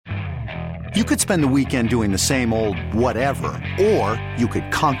You could spend the weekend doing the same old whatever, or you could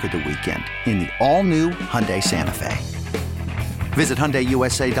conquer the weekend in the all-new Hyundai Santa Fe. Visit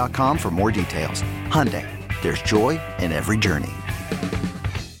HyundaiUSA.com for more details. Hyundai, there's joy in every journey.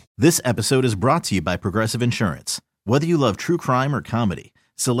 This episode is brought to you by Progressive Insurance. Whether you love true crime or comedy,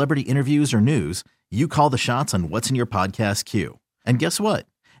 celebrity interviews or news, you call the shots on what's in your podcast queue. And guess what?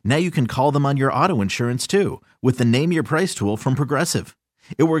 Now you can call them on your auto insurance too with the Name Your Price tool from Progressive.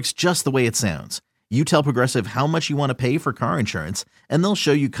 It works just the way it sounds. You tell Progressive how much you want to pay for car insurance, and they'll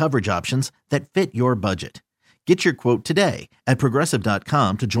show you coverage options that fit your budget. Get your quote today at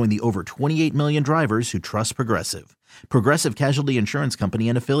Progressive.com to join the over 28 million drivers who trust Progressive. Progressive Casualty Insurance Company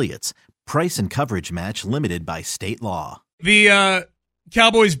and Affiliates. Price and coverage match limited by state law. The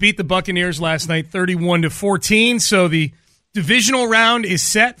Cowboys beat the Buccaneers last night 31-14, so the divisional round is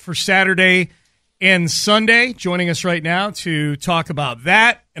set for Saturday and Sunday. Joining us right now to talk about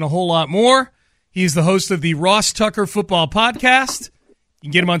that and a whole lot more, he's the host of the Ross Tucker Football Podcast. You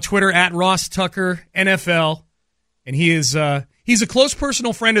can get him on Twitter at Ross Tucker NFL, and he's a close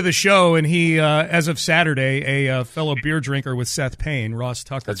personal friend of the show, and he, as of Saturday, a fellow beer drinker with Seth Payne, Ross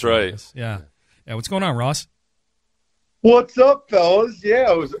Tucker. That's right. Yeah. What's going on, Ross? What's up, fellas?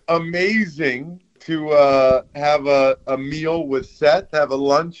 Yeah, it was amazing to have a meal with Seth, have a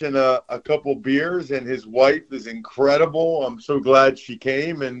lunch and a couple beers, and his wife is incredible. I'm so glad she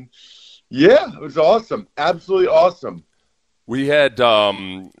came, and yeah, it was awesome, absolutely awesome. We had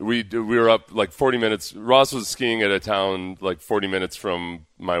we were up like 40 minutes. Ross was skiing at a town like 40 minutes from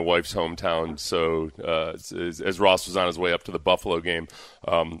my wife's hometown. So as Ross was on his way up to the Buffalo game,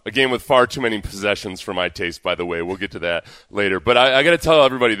 a game with far too many possessions for my taste, by the way. We'll get to that later. But I got to tell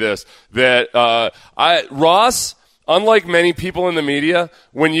everybody this, that Ross, unlike many people in the media,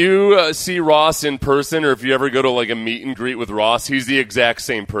 when you see Ross in person, or if you ever go to like a meet and greet with Ross, he's the exact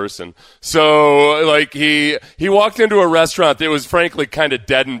same person. So like he walked into a restaurant that was frankly kind of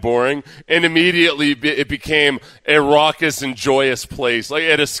dead and boring, and immediately it became a raucous and joyous place, like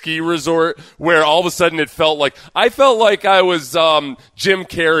at a ski resort, where all of a sudden I felt like I was Jim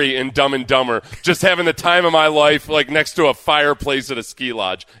Carrey in Dumb and Dumber, just having the time of my life, like next to a fireplace at a ski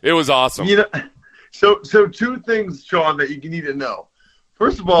lodge. It was awesome. You know, So two things, Sean, that you need to know.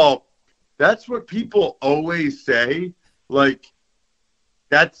 First of all, that's what people always say. Like,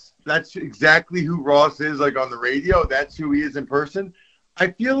 that's exactly who Ross is, like, on the radio. That's who he is in person.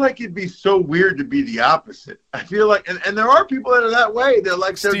 I feel like it'd be so weird to be the opposite. I feel like, and there are people that are that way. They're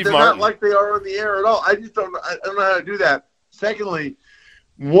like, they're not like they are on the air at all. I don't know how to do that. Secondly,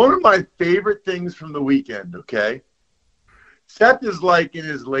 one of my favorite things from the weekend, okay? Seth is like in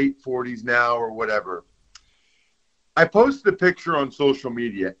his late 40s now or whatever. I posted a picture on social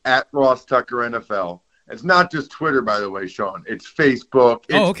media at Ross Tucker NFL. It's not just Twitter, by the way, Sean. It's Facebook,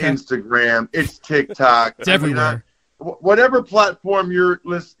 it's Instagram, it's TikTok. It's everywhere. Whatever platform you're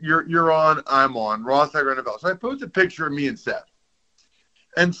on, I'm on. Ross Tucker NFL. So I posted a picture of me and Seth.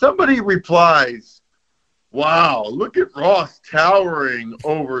 And somebody replies, "Wow, look at Ross towering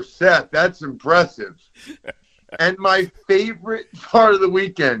over Seth. That's impressive." And my favorite part of the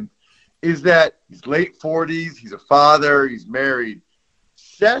weekend is that he's late 40s, he's a father, he's married.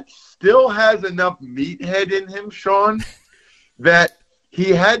 Seth still has enough meathead in him, Sean, that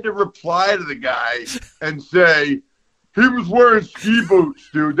he had to reply to the guy and say, "He was wearing ski boots,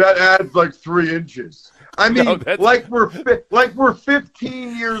 dude. That adds like 3 inches." I mean, we're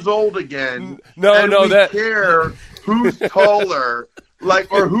 15 years old again. Care who's taller,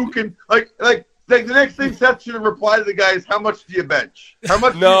 or who can Like the next thing Seth should have replied to the guy is, "How much do you bench? How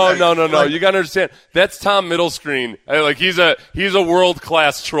much?" No. You gotta understand. That's Tom Middlescreen. He's a world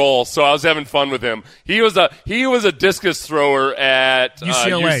class troll. So I was having fun with him. He was a discus thrower at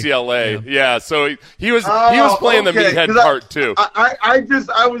UCLA. Yeah. So he was playing the meathead part too.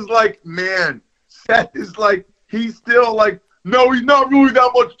 I was like, man, Seth is like, he's still like, no, he's not really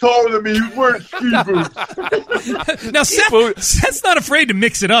that much taller than me. He's wearing ski boots. Now, Seth's not afraid to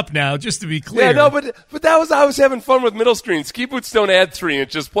mix it up now, just to be clear. Yeah, no, but I was having fun with middle screen. Ski boots don't add 3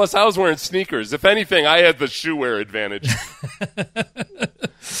 inches. Plus, I was wearing sneakers. If anything, I had the shoe wear advantage. But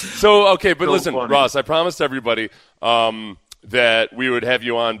listen, funny. Ross, I promised everybody that we would have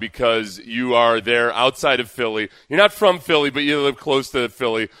you on because you are there outside of Philly. You're not from Philly, but you live close to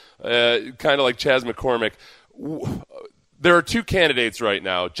Philly, kind of like Chas McCormick. There are 2 candidates right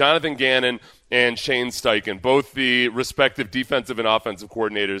now, Jonathan Gannon and Shane Steichen, both the respective defensive and offensive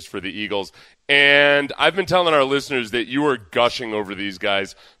coordinators for the Eagles. And I've been telling our listeners that you are gushing over these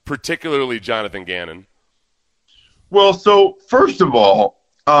guys, particularly Jonathan Gannon. Well, so first of all,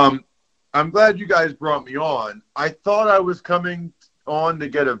 I'm glad you guys brought me on. I thought I was coming on to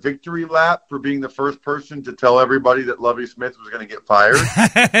get a victory lap for being the first person to tell everybody that Lovie Smith was going to get fired.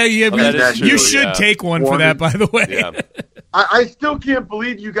 You should take one for that, by the way. Yeah. I still can't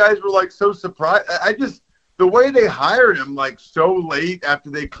believe you guys were like so surprised. The way they hired him like so late after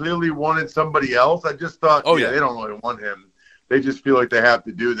they clearly wanted somebody else, I just thought, they don't really want him. They just feel like they have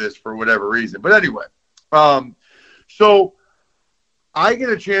to do this for whatever reason. But anyway, so I get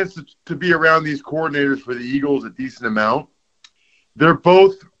a chance to be around these coordinators for the Eagles a decent amount. They're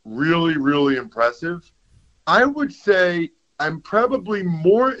both really, really impressive. I would say I'm probably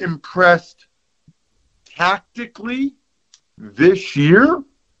more impressed tactically this year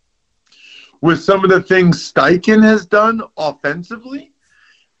with some of the things Steichen has done offensively,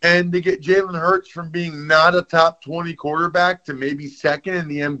 and to get Jalen Hurts from being not a top 20 quarterback to maybe second in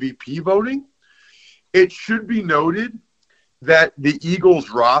the MVP voting. It should be noted that the Eagles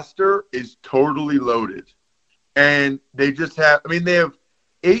roster is totally loaded. And they just have they have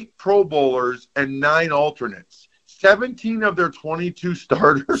 8 Pro Bowlers and 9 alternates. 17 of their 22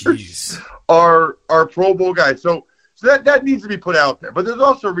 starters are Pro Bowl guys. So that needs to be put out there. But there's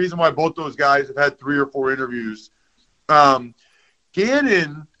also a reason why both those guys have had 3 or 4 interviews.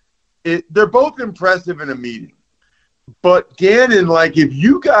 Gannon, they're both impressive in a meeting. But Gannon, like, if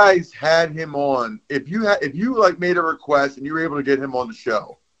you guys had him on, if you made a request and you were able to get him on the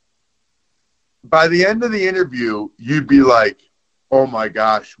show, by the end of the interview, you'd be like, "Oh my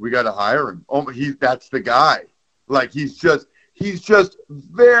gosh, we got to hire him. Oh, that's the guy." Like, he's just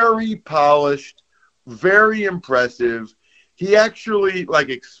very polished, very impressive. He actually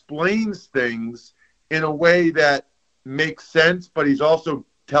explains things in a way that makes sense, but he's also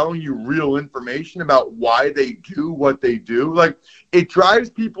telling you real information about why they do what they do. Like, it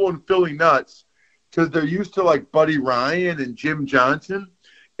drives people in Philly nuts because they're used to Buddy Ryan and Jim Johnson.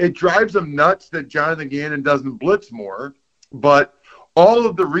 It drives them nuts that Jonathan Gannon doesn't blitz more, but all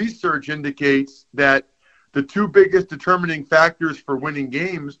of the research indicates that the 2 biggest determining factors for winning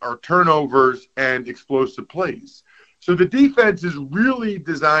games are turnovers and explosive plays. So the defense is really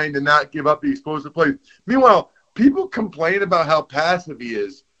designed to not give up the explosive plays. Meanwhile, people complain about how passive he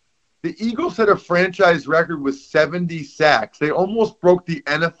is. The Eagles had a franchise record with 70 sacks. They almost broke the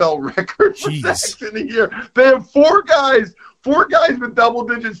NFL record for sacks in a year. They have 4 guys with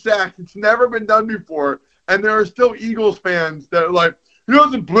double-digit sacks. It's never been done before. And there are still Eagles fans that are like, "He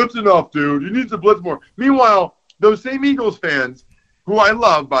doesn't blitz enough, dude. He needs to blitz more." Meanwhile, those same Eagles fans, who I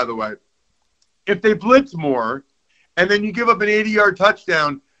love, by the way, if they blitz more and then you give up an 80-yard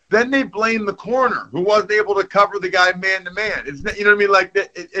touchdown, then they blame the corner who wasn't able to cover the guy man-to-man. It's, you know what I mean? Like,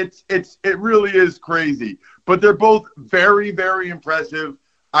 it really is crazy. But they're both very, very impressive.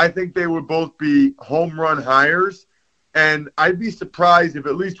 I think they would both be home run hires. And I'd be surprised if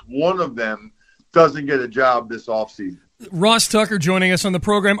at least one of them doesn't get a job this offseason. Ross Tucker joining us on the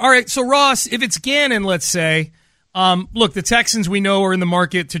program. All right, so Ross, if it's Gannon, let's say, look, the Texans we know are in the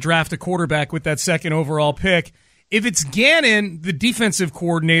market to draft a quarterback with that 2nd overall pick. If it's Gannon, the defensive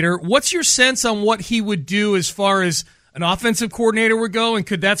coordinator, what's your sense on what he would do as far as an offensive coordinator would go? And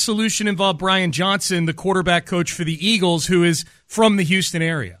could that solution involve Brian Johnson, the quarterback coach for the Eagles, who is from the Houston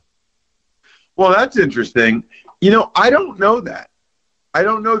area? Well, that's interesting. I don't know that.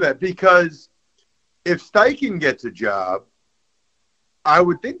 Because if Steichen gets a job, I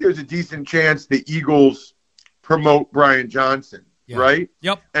would think there's a decent chance the Eagles promote Brian Johnson, right?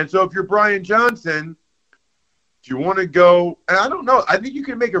 Yep. And so if you're Brian Johnson, do you want to go – and I don't know. I think you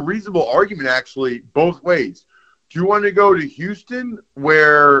can make a reasonable argument, actually, both ways. Do you want to go to Houston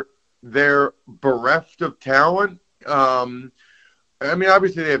where they're bereft of talent?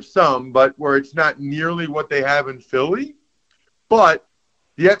 Obviously they have some, but where it's not nearly what they have in Philly. But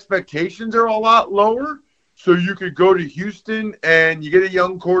the expectations are a lot lower. So you could go to Houston and you get a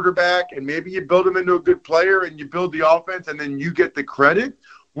young quarterback and maybe you build him into a good player and you build the offense and then you get the credit.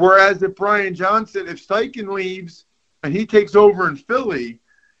 Whereas if Brian Johnson, if Steichen leaves and he takes over in Philly,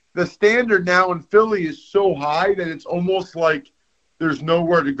 the standard now in Philly is so high that it's almost like there's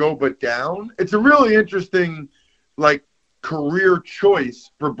nowhere to go but down. It's a really interesting, career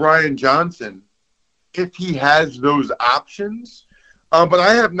choice for Brian Johnson if he has those options. But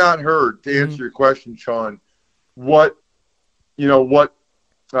I have not heard, to answer your question, Sean, what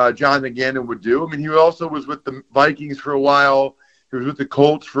Jonathan Gannon would do. He also was with the Vikings for a while. He was with the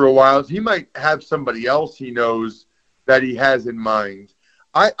Colts for a while. So he might have somebody else he knows that he has in mind.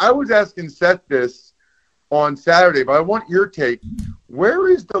 I was asking Seth this on Saturday, but I want your take. Where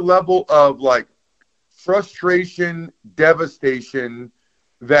is the level of, frustration, devastation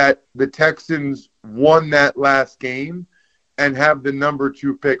that the Texans won that last game and have the number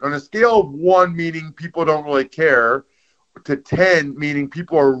 2 pick? On a scale of 1, meaning people don't really care, to 10, meaning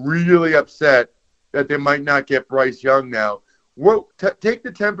people are really upset that they might not get Bryce Young now. Take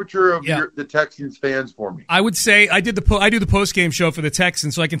the temperature of the Texans fans for me. I would say I do the post-game show for the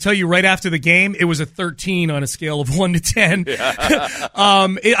Texans, so I can tell you right after the game, it was a 13 on a scale of 1 to 10. Yeah.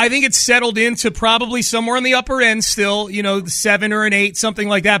 I think it's settled into probably somewhere on the upper end still, 7 or an 8, something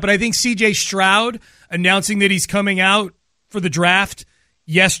like that. But I think C.J. Stroud announcing that he's coming out for the draft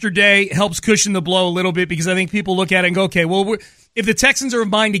yesterday helps cushion the blow a little bit, because I think people look at it and go, okay, well, if the Texans are of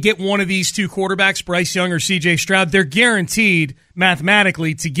mind to get one of these two quarterbacks, Bryce Young or C.J. Stroud, they're guaranteed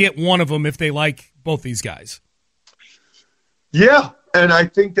mathematically to get one of them if they like both these guys. Yeah, and I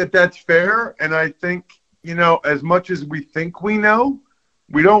think that that's fair. And I think, as much as we think we know,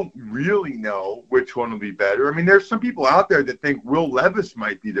 we don't really know which one will be better. I mean, there's some people out there that think Will Levis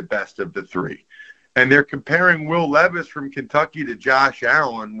might be the best of the three. And they're comparing Will Levis from Kentucky to Josh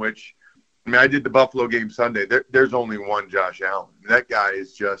Allen, which – I did the Buffalo game Sunday. There's only one Josh Allen. That guy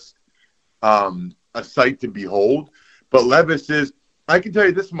is just a sight to behold. But Levis is – I can tell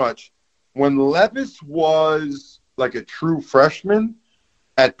you this much. When Levis was like a true freshman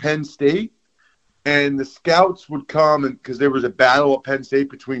at Penn State, and the scouts would come because there was a battle at Penn State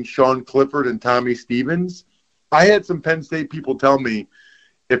between Sean Clifford and Tommy Stevens, I had some Penn State people tell me,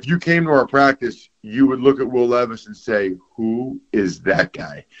 if you came to our practice, you would look at Will Levis and say, who is that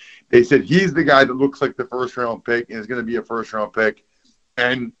guy? They said he's the guy that looks like the first-round pick and is going to be a first-round pick,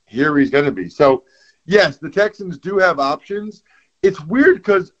 and here he's going to be. So, yes, the Texans do have options. It's weird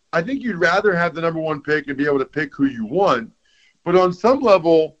because I think you'd rather have the number one pick and be able to pick who you want, but on some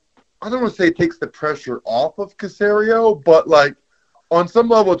level, I don't want to say it takes the pressure off of Caserio, but, on some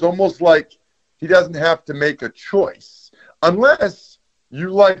level, it's almost like he doesn't have to make a choice unless you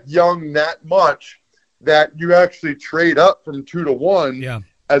like Young that much that you actually trade up from 2 to 1. Yeah.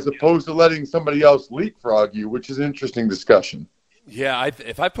 As opposed to letting somebody else leapfrog you, which is an interesting discussion. Yeah,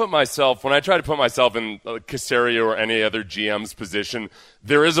 if I put myself, when I try to put myself in Caserio or any other GM's position,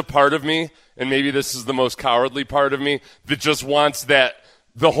 there is a part of me, and maybe this is the most cowardly part of me, that just wants the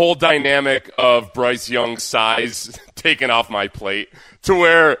whole dynamic of Bryce Young's size taken off my plate, to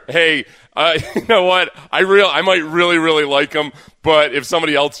where, hey, you know what, I might really, really like him, but if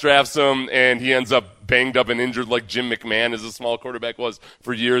somebody else drafts him and he ends up banged up and injured like Jim McMahon as a small quarterback was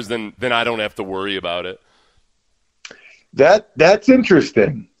for years, then I don't have to worry about it. That's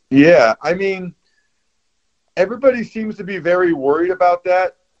interesting. Yeah, I mean, everybody seems to be very worried about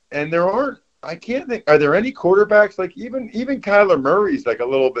that, and I can't think, are there any quarterbacks, even Kyler Murray's a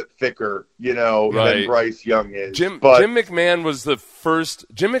little bit thicker, right, than Bryce Young is. Jim McMahon was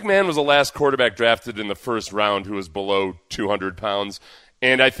the last quarterback drafted in the first round who was below 200 pounds.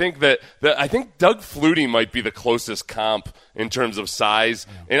 And I think I think Doug Flutie might be the closest comp in terms of size.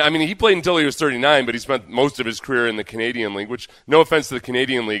 And, I mean, he played until he was 39, but he spent most of his career in the Canadian League, which, no offense to the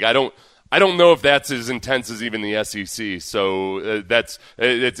Canadian League, I don't know if that's as intense as even the SEC. So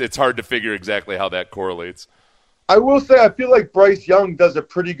it's hard to figure exactly how that correlates. I will say I feel like Bryce Young does a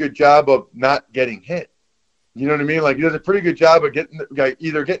pretty good job of not getting hit. You know what I mean? He does a pretty good job of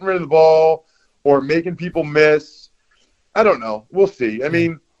either getting rid of the ball or making people miss. I don't know. We'll see. I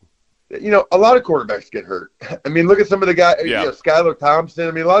mean, a lot of quarterbacks get hurt. I mean, look at some of the guys, Skylar Thompson.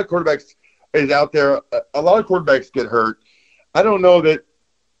 I mean, a lot of quarterbacks is out there. A lot of quarterbacks get hurt. I don't know that.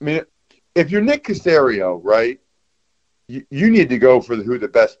 I mean, if you're Nick Caserio, right, you need to go for who the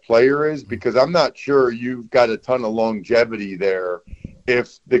best player is, because I'm not sure you've got a ton of longevity there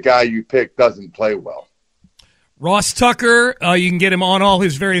if the guy you pick doesn't play well. Ross Tucker, you can get him on all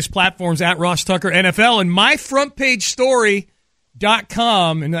his various platforms at Ross Tucker NFL and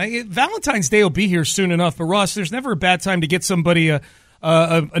myfrontpagestory.com. And Valentine's Day will be here soon enough. But, Ross, there's never a bad time to get somebody a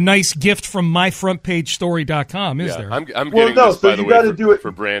nice gift from myfrontpagestory.com, is there? I'm getting this, by the way,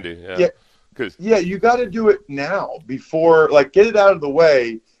 for Brandy. Yeah, you got to do it now before, get it out of the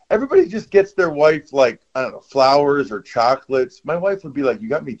way. Everybody just gets their wife, flowers or chocolates. My wife would be like, you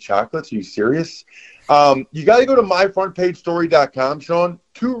got me chocolates? Are you serious? You got to go to myfrontpagestory.com, Sean.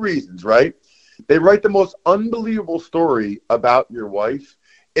 2 reasons, right? They write the most unbelievable story about your wife.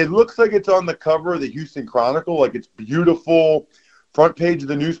 It looks like it's on the cover of the Houston Chronicle, it's beautiful, front page of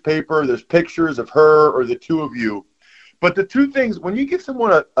the newspaper. There's pictures of her or the two of you. But the 2 things, when you give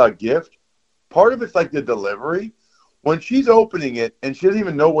someone a gift, part of it's the delivery. When she's opening it and she doesn't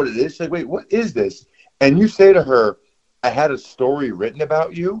even know what it is, she's like, wait, what is this? And you say to her, I had a story written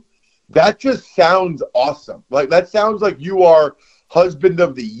about you. That just sounds awesome. That sounds like you are husband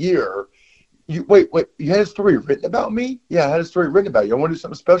of the year. Wait, you had a story written about me? Yeah, I had a story written about you. I want to do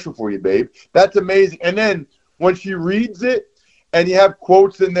something special for you, babe. That's amazing. And then when she reads it and you have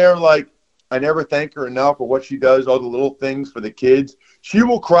quotes in there I never thank her enough for what she does, all the little things for the kids. She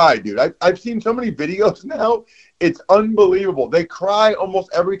will cry, dude. I've seen so many videos now. It's unbelievable. They cry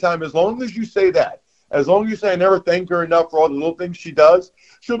almost every time. As long as you say that, as long as you say I never thank her enough for all the little things she does,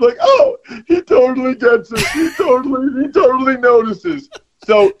 she'll be like, oh, he totally gets it. He totally notices.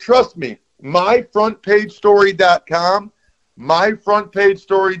 So trust me, myfrontpagestory.com,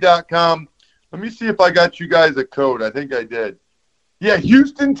 myfrontpagestory.com. Let me see if I got you guys a code. I think I did. Yeah,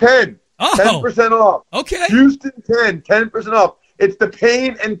 Houston 10. Oh, 10% off. Okay. Houston 10, 10% off. It's the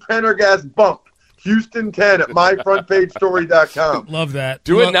Pain and Prendergast bump. Houston 10 at myfrontpagestory.com. Love that.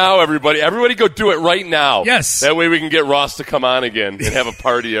 Do it now, everybody. Everybody go do it right now. Yes. That way we can get Ross to come on again and have a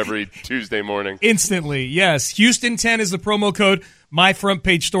party every Tuesday morning. Instantly, yes. Houston 10 is the promo code.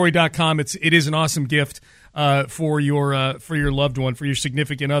 myfrontpagestory.com. It is an awesome gift for your loved one, for your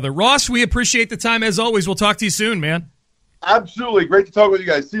significant other. Ross, we appreciate the time as always. We'll talk to you soon, man. Absolutely. Great to talk with you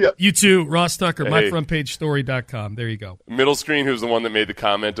guys. See ya. You too. Ross Tucker, Hey. myfrontpagestory.com. There you go. Middle Screen, who's the one that made the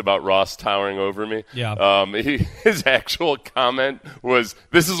comment about Ross towering over me. Yeah. His actual comment was,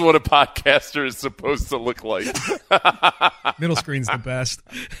 "This is what a podcaster is supposed to look like." Middle Screen's the best.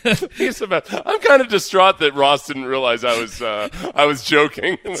 He's the best. I'm kind of distraught that Ross didn't realize I was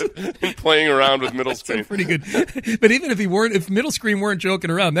joking and playing around with Middle Screen. Pretty good. But even if Middle Screen weren't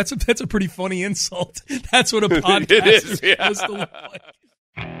joking around, that's a pretty funny insult. That's what a podcaster It is, yeah. supposed to look like.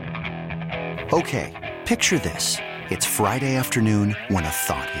 Okay, picture this. It's Friday afternoon when a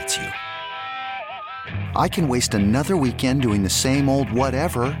thought hits you. I can waste another weekend doing the same old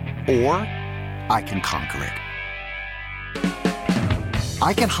whatever, or I can conquer it.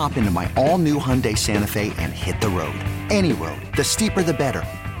 I can hop into my all-new Hyundai Santa Fe and hit the road. Any road. The steeper, the better.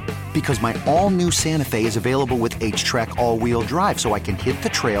 Because my all-new Santa Fe is available with H-Track all-wheel drive, so I can hit the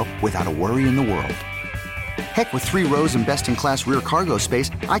trail without a worry in the world. Heck, with 3 rows and best-in-class rear cargo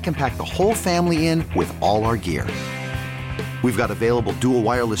space, I can pack the whole family in with all our gear. We've got available dual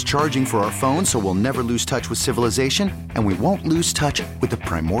wireless charging for our phones, so we'll never lose touch with civilization, and we won't lose touch with the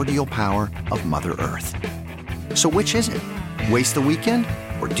primordial power of Mother Earth. So which is it? Waste the weekend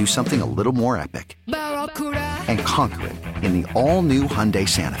or do something a little more epic? And conquer it in the all-new Hyundai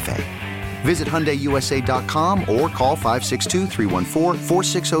Santa Fe. Visit HyundaiUSA.com or call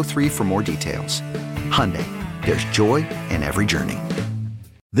 562-314-4603 for more details. Hyundai, there's joy in every journey.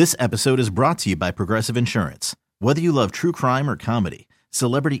 This episode is brought to you by Progressive Insurance. Whether you love true crime or comedy,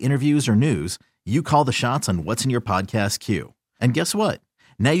 celebrity interviews or news, you call the shots on what's in your podcast queue. And guess what?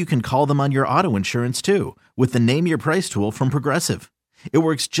 Now you can call them on your auto insurance too with the Name Your Price tool from Progressive. It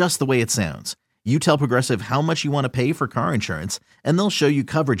works just the way it sounds. You tell Progressive how much you want to pay for car insurance, and they'll show you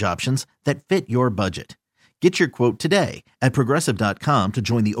coverage options that fit your budget. Get your quote today at Progressive.com to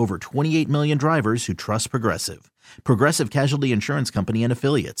join the over 28 million drivers who trust Progressive. Progressive Casualty Insurance Company and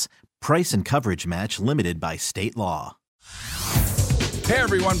Affiliates. Price and coverage match limited by state law. Hey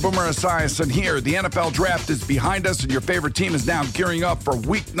everyone, Boomer Esiason here. The NFL Draft is behind us and your favorite team is now gearing up for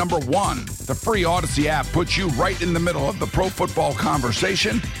week number 1. The free Odyssey app puts you right in the middle of the pro football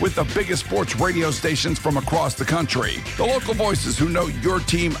conversation with the biggest sports radio stations from across the country. The local voices who know your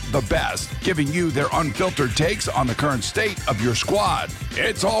team the best, giving you their unfiltered takes on the current state of your squad.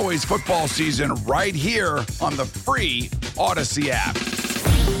 It's always football season right here on the free Odyssey app.